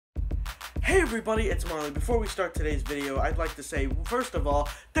everybody, it's Marley. Before we start today's video, I'd like to say, first of all,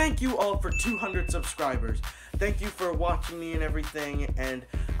 thank you all for 200 subscribers. Thank you for watching me and everything, and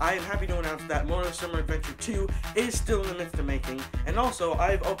I am happy to announce that Marley Summer Adventure 2 is still in the midst of making, and also,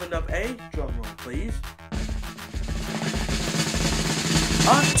 I've opened up a, drumroll please,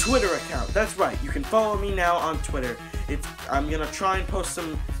 a Twitter account. That's right, you can follow me now on Twitter. I'm gonna try and post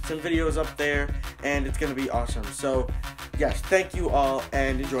some videos up there, and it's gonna be awesome. So, yes, thank you all,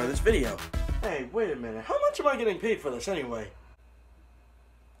 and enjoy this video. Hey, wait a minute. How much am I getting paid for this anyway?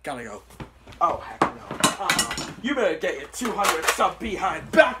 Gotta go. Oh, heck no. You better get your 200 sub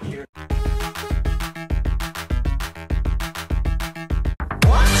behind back here.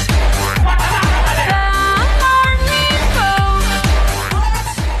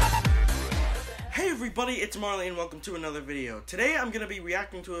 Everybody, it's Marley and welcome to another video. Today I'm going to be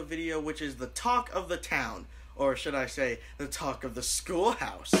reacting to a video which is the talk of the town, or should I say, the talk of the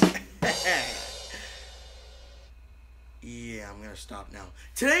schoolhouse. Yeah, I'm going to stop now.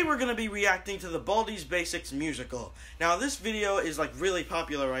 Today we're going to be reacting to the BALDI'S Basics musical. Now this video is like really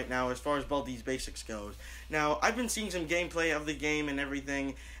popular right now as far as BALDI'S Basics goes. Now I've been seeing some gameplay of the game and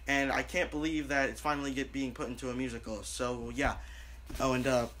everything, and I can't believe that it's finally being put into a musical. So yeah. Oh, and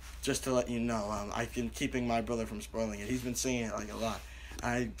just to let you know, I've been keeping my brother from spoiling it. He's been singing it like a lot.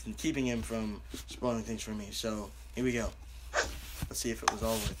 I've been keeping him from spoiling things for me. So, here we go. Let's see if it was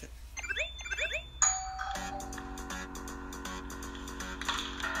all worth it.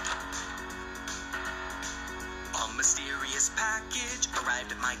 A mysterious package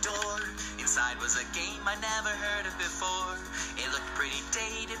arrived at my door. Inside was a game I never heard of before. It looked pretty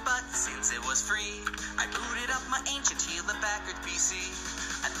dated, but since it was free, I booted up my ancient Hewlett-Packard PC.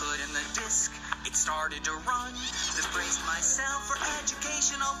 I put in the disc, it started to run. Just braced myself for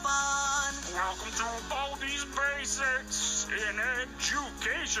educational fun. Welcome to BALDI'S Basics in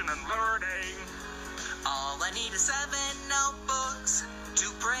education and learning. All I need is 7 notebooks to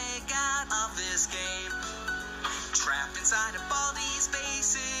break out of this game. Trapped inside of BALDI'S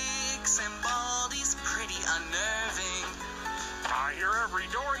Basics, and BALDI'S pretty unnerving. I hear every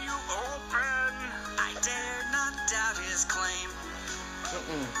door you open. I dare not doubt his claim.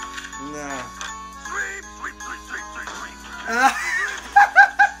 Nah. Sleep, sleep, sleep, sleep, sleep, sleep.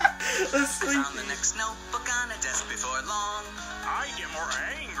 Let's sleep. I found the next notebook on a desk before long. I get more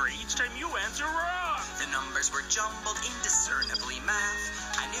angry each time you answer wrong. The numbers were jumbled, indiscernibly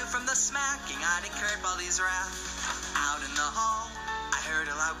math. I knew from the smacking I'd incurred BALDI'S wrath. Out in the hall, I heard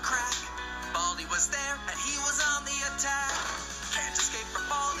a loud crack. BALDI was there, and he was on the attack. Can't escape from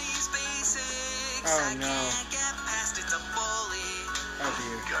BALDI'S Basics. Oh, I no. can't get past it, it's a bully. Oh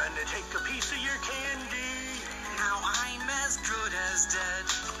dear. Gonna take a piece of your candy. Now I'm as good as dead.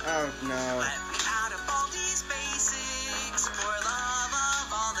 Oh no. Let me out of BALDI'S Basics for love of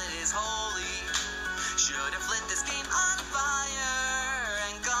all that is holy. Should have lit this game on fire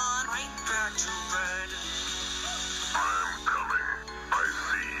and gone right back to bed. I'm coming. I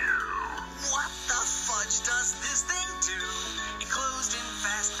see you. What the fudge does this thing do? It closed in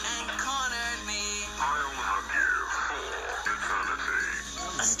fast and cornered me. I'll hug you for eternity.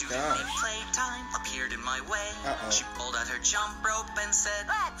 A student named Playtime appeared in my way. She pulled out her jump rope and said,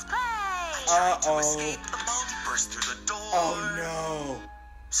 "Let's play!" I tried to escape, but BALDI burst through the door. Oh no.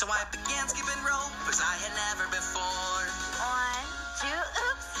 So I began skipping rope as I had never before. 1, 2,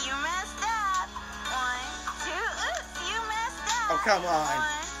 oops, you messed up. 1, 2, oops, you messed up. Oh, come on. 1,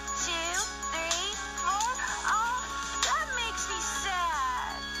 2, 3, 4. Oh, that makes me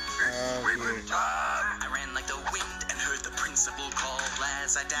sad. Oh dear. I ran like the wind and heard the principal call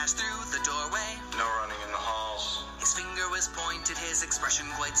as I dashed through the doorway. No running in the halls. His finger was pointed, his expression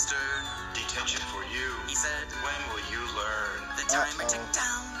quite stern. Detention for you. He said, When will you learn? the timer ticked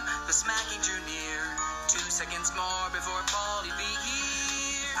down, the smacking drew near. 2 seconds more before BALDI be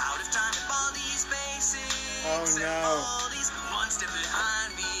here. Out of time at BALDI'S Basics. Oh, no. And BALDI'S one step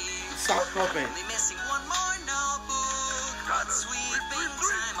behind me. Stop flipping. Only missing one more notebook, but sweeping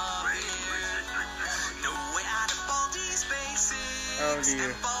time up here. No way out of BALDI'S Basics. Oh dear.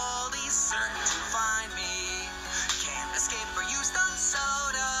 And BALDI'S certain to find me. Can't escape or use the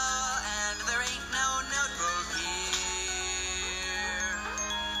soda, and there ain't no notebook here.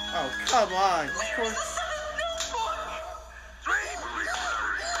 Oh, come on. Of Where course. is the 7th notebook? Sleep, sleep,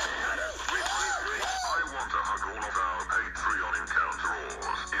 sleep, sleep. I want to hug all of our Patreon encounters,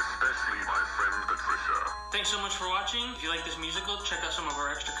 especially my friend Patricia. Thanks so much for watching. If you like this musical, check out some of our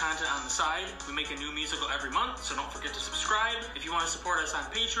extra content on the side. We make a new musical every month, so don't forget to subscribe. If you want to support us on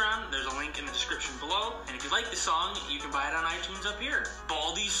Patreon, there's a link in the description below. And if you like the song, you can buy it on iTunes up here.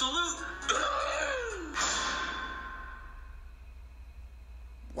 BALDI salute!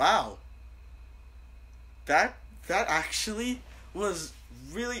 Wow. that actually was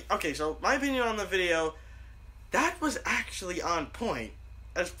really okay. So my opinion on the video, that was actually on point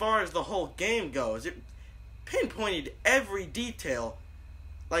as far as the whole game goes. It pinpointed every detail,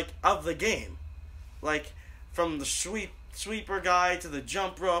 like, of the game, like from the sweeper guy to the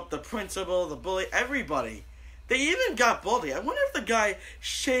jump rope, the principal, the bully, everybody. They even got Baldi. I wonder if the guy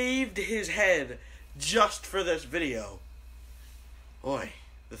shaved his head just for this video. Boy,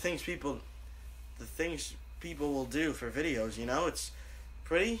 the things people will do for videos, you know, it's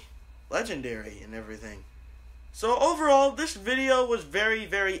pretty legendary and everything. So overall, this video was very,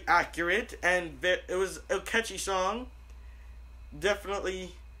 very accurate, and it was a catchy song.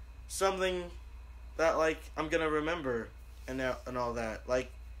 Definitely something that, like, I'm gonna remember and all that.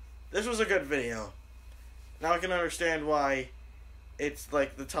 Like, this was a good video. Now I can understand why it's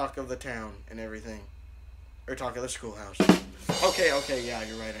like the talk of the town and everything. Or talk of the schoolhouse. Okay, yeah,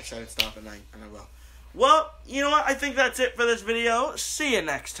 you're right. I said it'd stop at 9, and I will. Well, you know what? I think that's it for this video. See you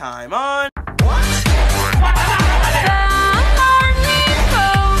next time on... What?